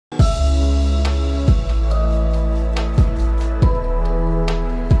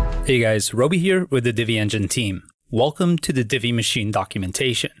Hey guys, Roby here with the Divi Engine team. Welcome to the Divi Machine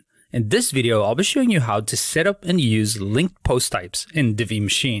documentation. In this video, I'll be showing you how to set up and use linked post types in Divi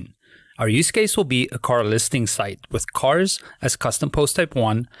Machine. Our use case will be a car listing site with cars as custom post type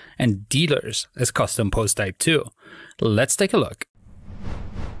 1 and dealers as custom post type 2. Let's take a look.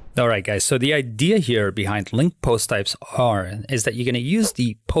 Alright guys, so the idea here behind linked post types is that you're going to use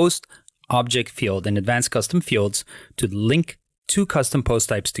the post object field in advanced custom fields to link two custom post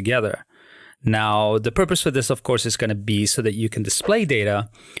types together. Now, the purpose for this, of course, is going to be so that you can display data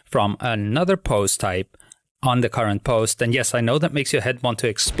from another post type on the current post. And yes, I know that makes your head want to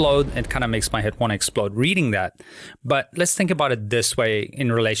explode. It kind of makes my head want to explode reading that. But let's think about it this way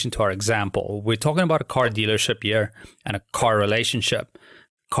in relation to our example. We're talking about a car dealership here and a car relationship.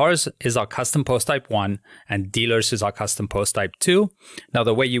 Cars is our custom post type 1 and dealers is our custom post type 2. Now,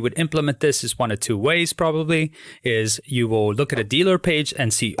 the way you would implement this is one of two ways probably, is you will look at a dealer page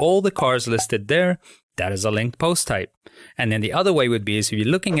and see all the cars listed there. That is a linked post type. And then the other way would be is if you're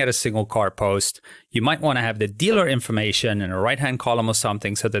looking at a single car post, you might want to have the dealer information in a right-hand column or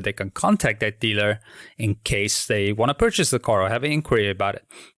something so that they can contact that dealer in case they want to purchase the car or have an inquiry about it.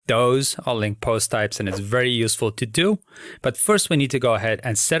 Those are linked post types and it's very useful to do. But first we need to go ahead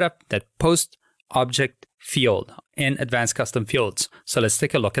and set up that post object field in advanced custom fields. So let's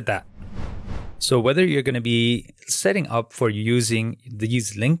take a look at that. So whether you're going to be setting up for using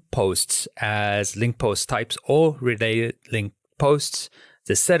these link posts as link post types or related link posts,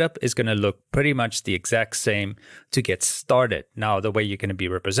 the setup is going to look pretty much the exact same to get started. Now, the way you're going to be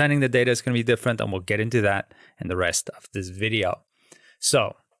representing the data is going to be different, and we'll get into that in the rest of this video.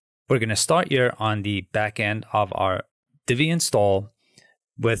 So we're going to start here on the back end of our Divi install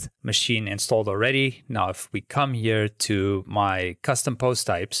with machine installed already. Now, if we come here to my custom post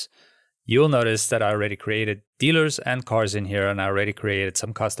types, you'll notice that I already created dealers and cars in here, and I already created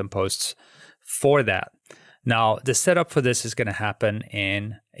some custom posts for that. Now, the setup for this is going to happen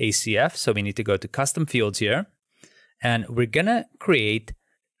in ACF. So we need to go to custom fields here, and we're going to create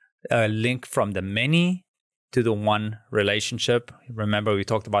a link from the many to the one relationship. Remember, we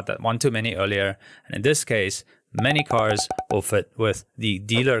talked about that one to many earlier. And in this case, many cars will fit with the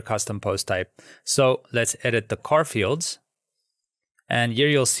dealer custom post type. So let's edit the car fields. And here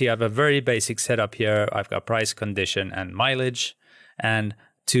you'll see I have a very basic setup here. I've got price, condition, and mileage. And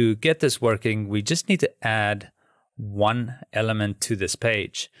to get this working, we just need to add one element to this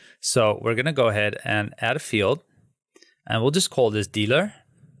page. So we're going to go ahead and add a field. And we'll just call this dealer,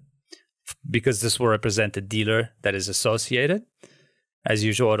 because this will represent the dealer that is associated. As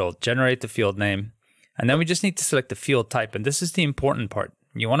usual, it'll generate the field name. And then we just need to select the field type. And this is the important part.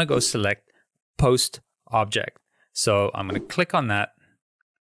 You want to go select post object. So I'm going to click on that.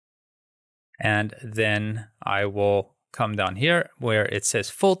 And then I will come down here where it says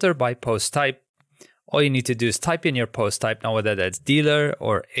filter by post type. All you need to do is type in your post type. Now, whether that's dealer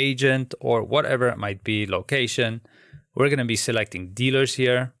or agent or whatever it might be, location, we're going to be selecting dealers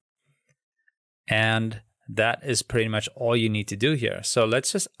here. And that is pretty much all you need to do here. So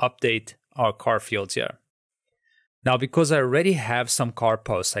let's just update our car fields here. Now, because I already have some car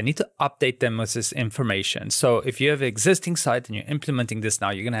posts, I need to update them with this information. So if you have an existing site and you're implementing this now,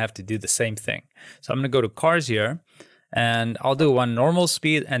 you're going to have to do the same thing. So I'm going to go to cars here, and I'll do one normal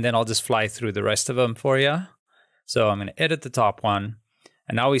speed, and then I'll just fly through the rest of them for you. So I'm going to edit the top one.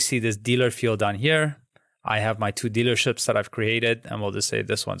 And now we see this dealer field down here. I have my two dealerships that I've created, and we'll just say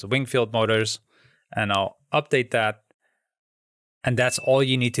this one's Wingfield Motors, and I'll update that. And that's all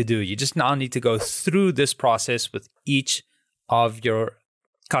you need to do. You just now need to go through this process with each of your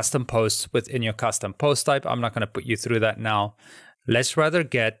custom posts within your custom post type. I'm not going to put you through that now. Let's rather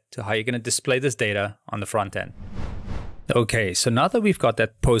get to how you're going to display this data on the front end. Okay, so now that we've got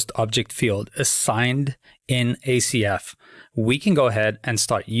that post object field assigned in ACF, we can go ahead and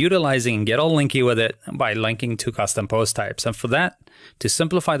start utilizing and get all linky with it by linking to custom post types. And for that, to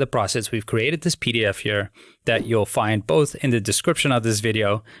simplify the process, we've created this PDF here that you'll find both in the description of this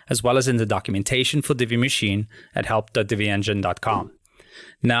video as well as in the documentation for Divi Machine at help.diviengine.com.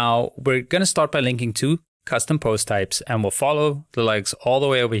 Now, we're going to start by linking to custom post types, and we'll follow the legs all the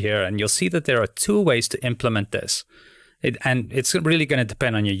way over here. And you'll see that there are two ways to implement this. And it's really going to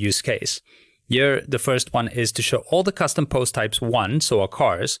depend on your use case. Here, the first one is to show all the custom post types 1, so our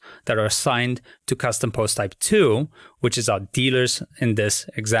cars, that are assigned to custom post type 2, which is our dealers in this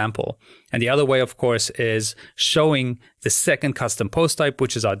example. And the other way, of course, is showing the second custom post type,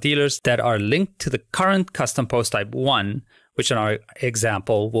 which is our dealers, that are linked to the current custom post type 1, which in our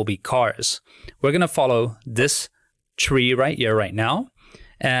example will be cars. We're going to follow this tree right here, right now.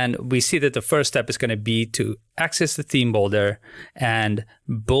 And we see that the first step is going to be to access the theme builder and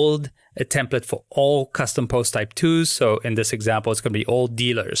build a template for all custom post type 2s. So in this example, it's going to be all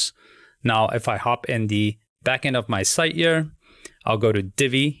dealers. Now, if I hop in the back end of my site here, I'll go to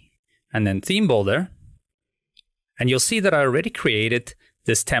Divi and then theme builder. And you'll see that I already created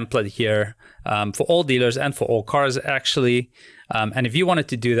this template here for all dealers and for all cars actually. And if you wanted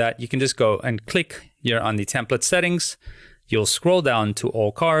to do that, you can just go and click here on the template settings. You'll scroll down to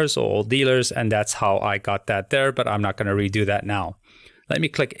all cars or all dealers, and that's how I got that there, but I'm not going to redo that now. Let me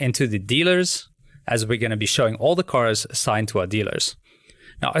click into the dealers, as we're going to be showing all the cars assigned to our dealers.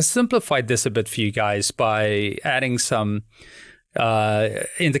 Now, I simplified this a bit for you guys by adding some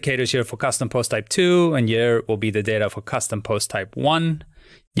indicators here for custom post type 2, and here will be the data for custom post type 1.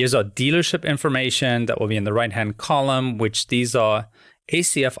 Here's our dealership information that will be in the right-hand column, which these are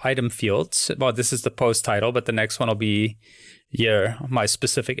ACF item fields. Well, this is the post title, but the next one will be here, my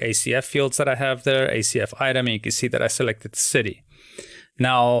specific ACF fields that I have there, ACF item, and you can see that I selected the city.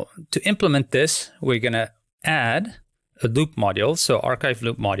 Now, to implement this, we're going to add a loop module, so archive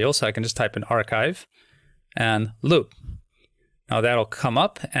loop module. So I can just type in archive and loop. Now that'll come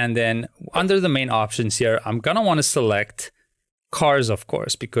up, and then under the main options here, I'm going to want to select cars, of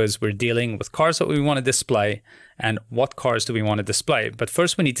course, because we're dealing with cars that we want to display, and what cars do we want to display. But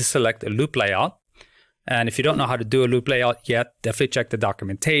first we need to select a loop layout. And if you don't know how to do a loop layout yet, definitely check the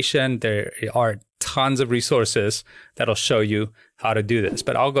documentation. There are tons of resources that'll show you how to do this.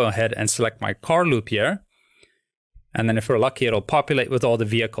 But I'll go ahead and select my car loop here. And then if we're lucky, it'll populate with all the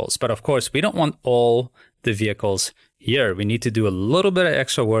vehicles. But of course, we don't want all the vehicles here. We need to do a little bit of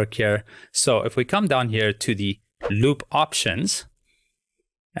extra work here. So if we come down here to the loop options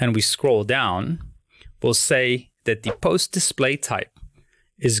and we scroll down, we'll say that the post display type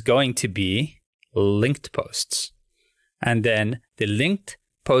is going to be linked posts. And then the linked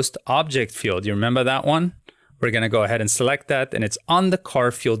post object field, you remember that one? We're going to go ahead and select that, and it's on the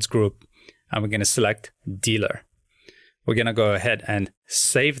car fields group, and we're going to select dealer. We're going to go ahead and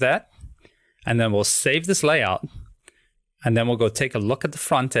save that, and then we'll save this layout, and then we'll go take a look at the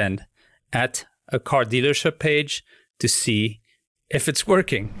front end at a car dealership page to see if it's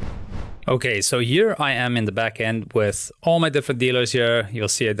working. Okay, so here I am in the back end with all my different dealers here. You'll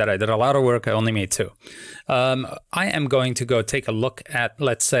see that I did a lot of work. I only made 2. I am going to go take a look at,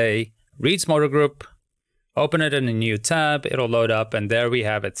 let's say, Reed's Motor Group, open it in a new tab, it'll load up, and there we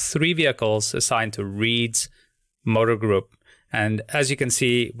have it, 3 vehicles assigned to Reed's Motor Group. And as you can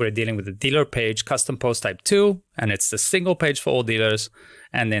see, we're dealing with the dealer page, custom post type 2, and it's the single page for all dealers,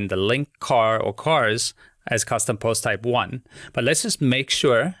 and then the linked car or cars as custom post type 1. But let's just make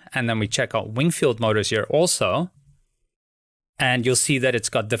sure, and then we check out Wingfield Motors here also, and you'll see that it's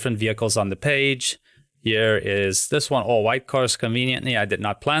got different vehicles on the page. Here is this one, all white cars. Conveniently, I did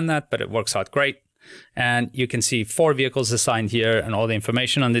not plan that, but it works out great. And you can see 4 vehicles assigned here and all the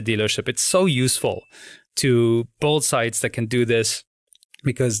information on the dealership. It's so useful to build sites that can do this,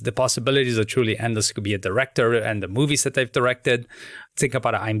 because the possibilities are truly endless. It could be a director and the movies that they've directed. Think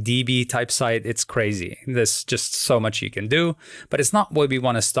about an IMDb type site. It's crazy. There's just so much you can do, but it's not where we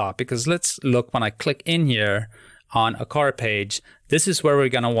want to stop, because let's look, when I click in here on a car page, this is where we're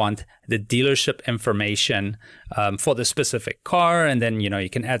going to want the dealership information for the specific car. And then, you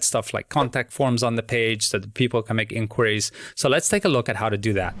can add stuff like contact forms on the page so that people can make inquiries. So let's take a look at how to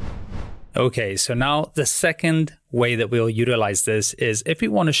do that. Okay, so now the second way that we'll utilize this is if we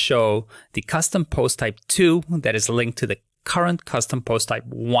want to show the custom post type 2 that is linked to the current custom post type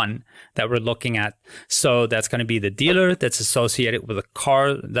 1 that we're looking at. So that's going to be the dealer that's associated with the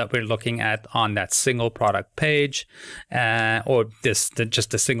car that we're looking at on that single product page, or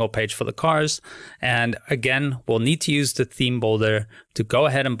just a single page for the cars. And again, we'll need to use the theme builder to go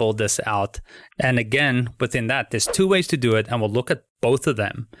ahead and build this out. And again, within that, there's 2 ways to do it, and we'll look at both of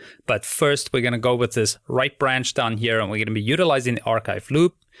them. But first, we're going to go with this right branch down here, and we're going to be utilizing the archive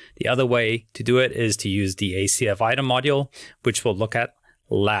loop. The other way to do it is to use the ACF item module, which we'll look at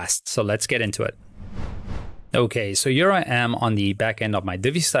last. So let's get into it. Okay, so here I am on the back end of my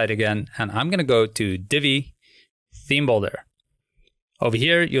Divi site again, and I'm going to go to Divi Theme Builder. Over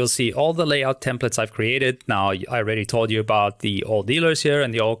here, you'll see all the layout templates I've created. Now, I already told you about the all dealers here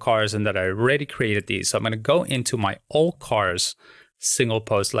and the all cars, and that I already created these. So I'm going to go into my all cars single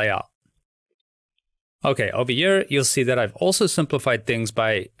post layout. Okay, over here, you'll see that I've also simplified things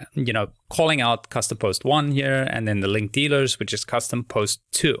by, calling out custom post 1 here, and then the linked dealers, which is custom post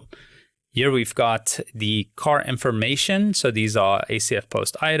 2. Here we've got the car information. So these are ACF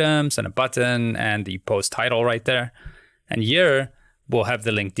post items and a button and the post title right there. And here we'll have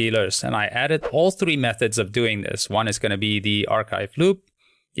the linked dealers. And I added all 3 methods of doing this. One is going to be the archive loop.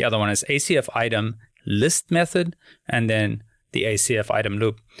 The other one is ACF Item list method, and then the ACF Item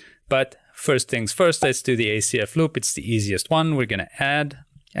loop. But first things first, let's do the ACF loop. It's the easiest one. We're going to add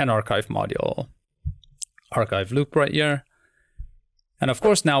an archive module. Archive loop right here. And of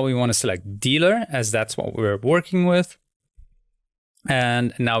course, now we want to select dealer, as that's what we're working with.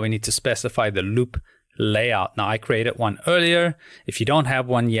 And now we need to specify the loop layout. Now I created one earlier. If you don't have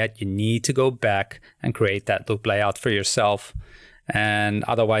one yet, you need to go back and create that loop layout for yourself. And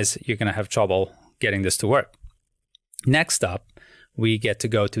otherwise, you're going to have trouble getting this to work. Next up, we get to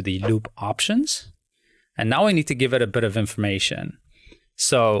go to the loop options. And now we need to give it a bit of information.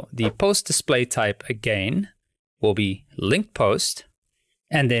 So the post display type again will be linked post.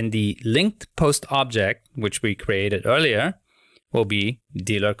 And then the linked post object, which we created earlier, will be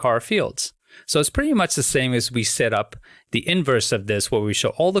dealer car fields. So it's pretty much the same as we set up the inverse of this, where we show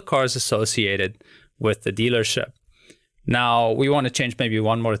all the cars associated with the dealership. Now we want to change maybe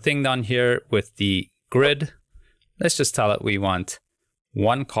one more thing down here with the grid. Let's just tell it we want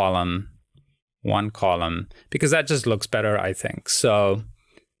one column, because that just looks better, I think. So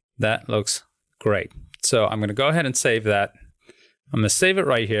that looks great. So I'm going to go ahead and save that. I'm going to save it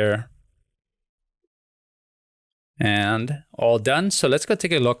right here. And all done. So let's go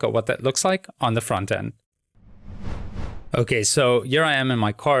take a look at what that looks like on the front end. Okay, so here I am in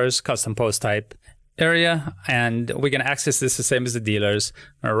my cars custom post type area, and we're going to access this the same as the dealers.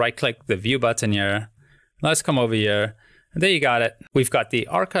 I'm going to right click the view button here. Let's come over here. There you got it. We've got the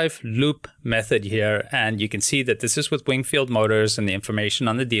archive loop method here, and you can see that this is with Wingfield Motors and the information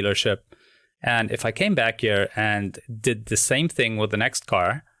on the dealership. And if I came back here and did the same thing with the next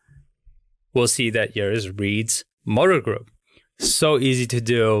car, we'll see that here is Reed's Motor Group. So easy to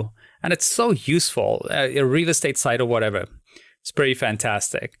do, and it's so useful. A real estate site or whatever. It's pretty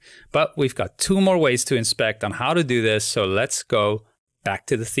fantastic. But we've got two more ways to inspect on how to do this, so let's go back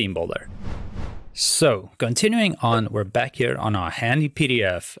to the theme builder. So continuing on, we're back here on our handy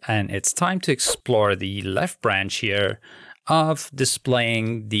PDF, and it's time to explore the left branch here of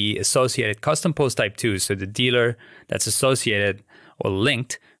displaying the associated custom post type 2, so the dealer that's associated or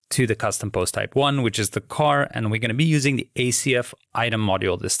linked to the custom post type 1, which is the car, and we're going to be using the ACF item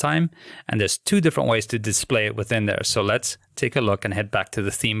module this time, and there's two different ways to display it within there. So let's take a look and head back to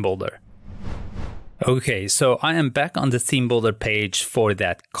the theme builder. Okay, so I am back on the theme builder page for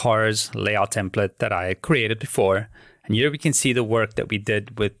that cars layout template that I had created before, and here we can see the work that we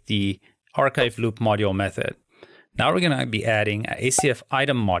did with the archive loop module method. Now we're going to be adding an ACF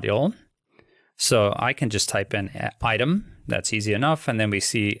item module. So I can just type in item, that's easy enough, and then we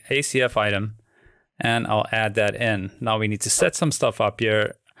see ACF item, and I'll add that in. Now we need to set some stuff up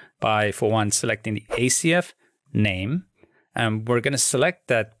here by, for one, selecting the ACF name, and we're going to select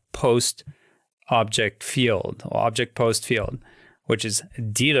that post object field, or object post field, which is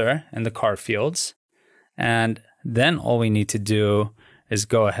dealer in the car fields. And then all we need to do is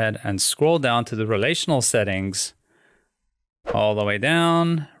go ahead and scroll down to the relational settings, all the way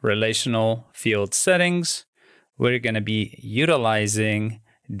down, relational field settings. We're going to be utilizing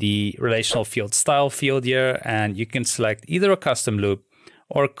the relational field style field here, and you can select either a custom loop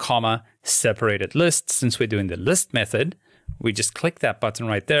or comma separated list. Since we're doing the list method, we just click that button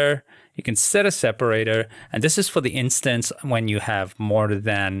right there. You can set a separator, and this is for the instance when you have more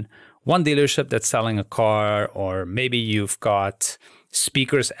than one dealership that's selling a car, or maybe you've got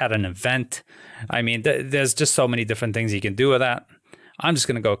speakers at an event. I mean, there's just so many different things you can do with that. I'm just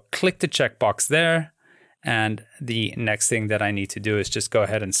going to go click the checkbox there. And the next thing that I need to do is just go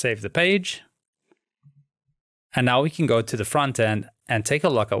ahead and save the page. And now we can go to the front end and take a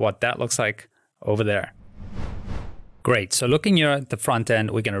look at what that looks like over there. Great. So looking here at the front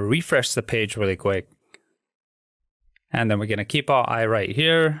end, we're going to refresh the page really quick. And then we're going to keep our eye right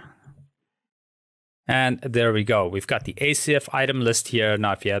here. And there we go. We've got the ACF item list here.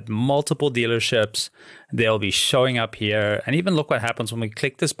 Now, if you have multiple dealerships, they'll be showing up here. And even look what happens when we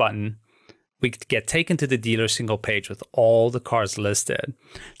click this button. We get taken to the dealer single page with all the cars listed.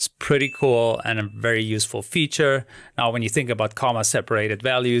 It's pretty cool and a very useful feature. Now, when you think about comma separated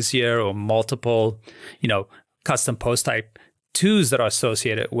values here, or multiple, custom post type 2s that are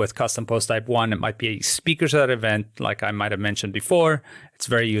associated with custom post type 1, it might be speakers at an event, like I might have mentioned before. It's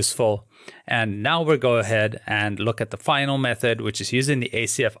very useful. And now we'll go ahead and look at the final method, which is using the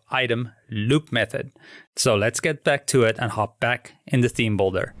ACF item loop method. So let's get back to it and hop back in the theme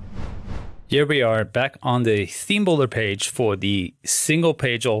builder. Here we are back on the theme builder page for the single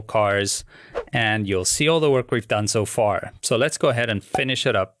page all cars, and you'll see all the work we've done so far. So let's go ahead and finish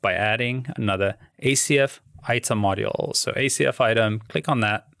it up by adding another ACF item module. So ACF item, click on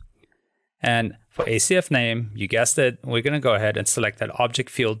that. And for ACF name, you guessed it, we're going to go ahead and select that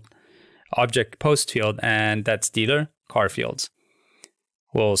object post field, and that's dealer car fields.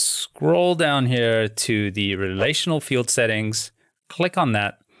 We'll scroll down here to the relational field settings, click on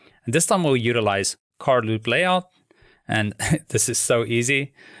that, and this time we'll utilize car loop layout. And this is so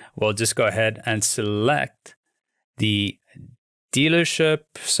easy. We'll just go ahead and select the dealership.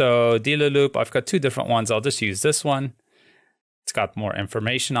 So dealer loop, I've got two different ones. I'll just use this one. It's got more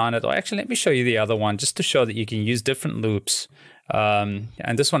information on it. Or actually, let me show you the other one just to show that you can use different loops. And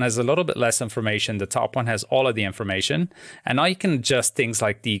this one has a little bit less information. The top one has all of the information. And now you can adjust things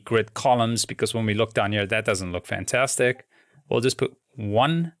like the grid columns, because when we look down here, that doesn't look fantastic. We'll just put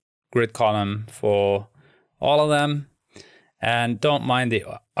one grid column for all of them. And don't mind the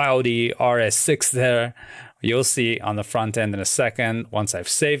Audi RS6 there. You'll see on the front end in a second, once I've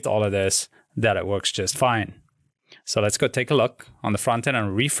saved all of this, that it works just fine. So let's go take a look on the front end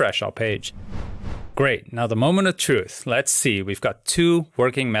and refresh our page. Great, now the moment of truth. Let's see, we've got two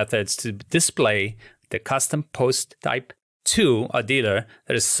working methods to display the custom post type to a dealer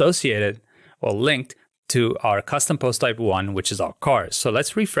that is associated or linked to our custom post type 1, which is our cars. So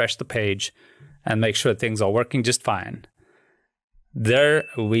let's refresh the page and make sure things are working just fine. There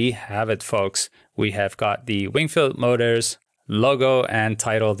we have it, folks. We have got the Wingfield Motors logo and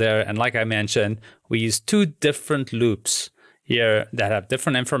title there. And like I mentioned, we use two different loops here that have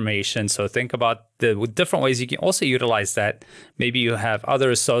different information. So think about the different ways you can also utilize that. Maybe you have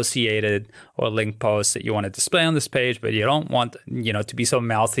other associated or linked posts that you want to display on this page, but you don't want, to be so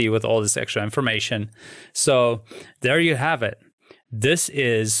mouthy with all this extra information. So there you have it. This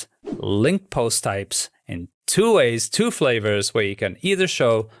is linked post types in two ways, two flavors, where you can either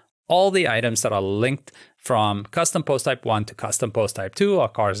show all the items that are linked from custom post type 1 to custom post type 2, or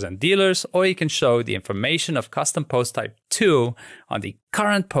cars and dealers, or you can show the information of custom post type 2 on the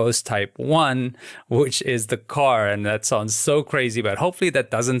current post type 1, which is the car. And that sounds so crazy, but hopefully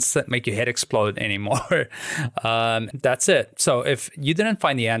that doesn't make your head explode anymore. That's it. So if you didn't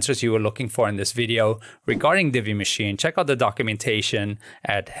find the answers you were looking for in this video regarding Divi Machine, check out the documentation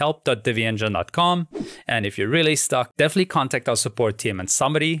at help.diviengine.com. And if you're really stuck, definitely contact our support team and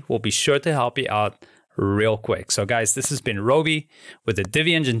somebody will be sure to help you out real quick. So guys, this has been Roby with the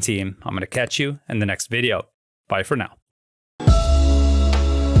Divi Engine team. I'm going to catch you in the next video. Bye for now.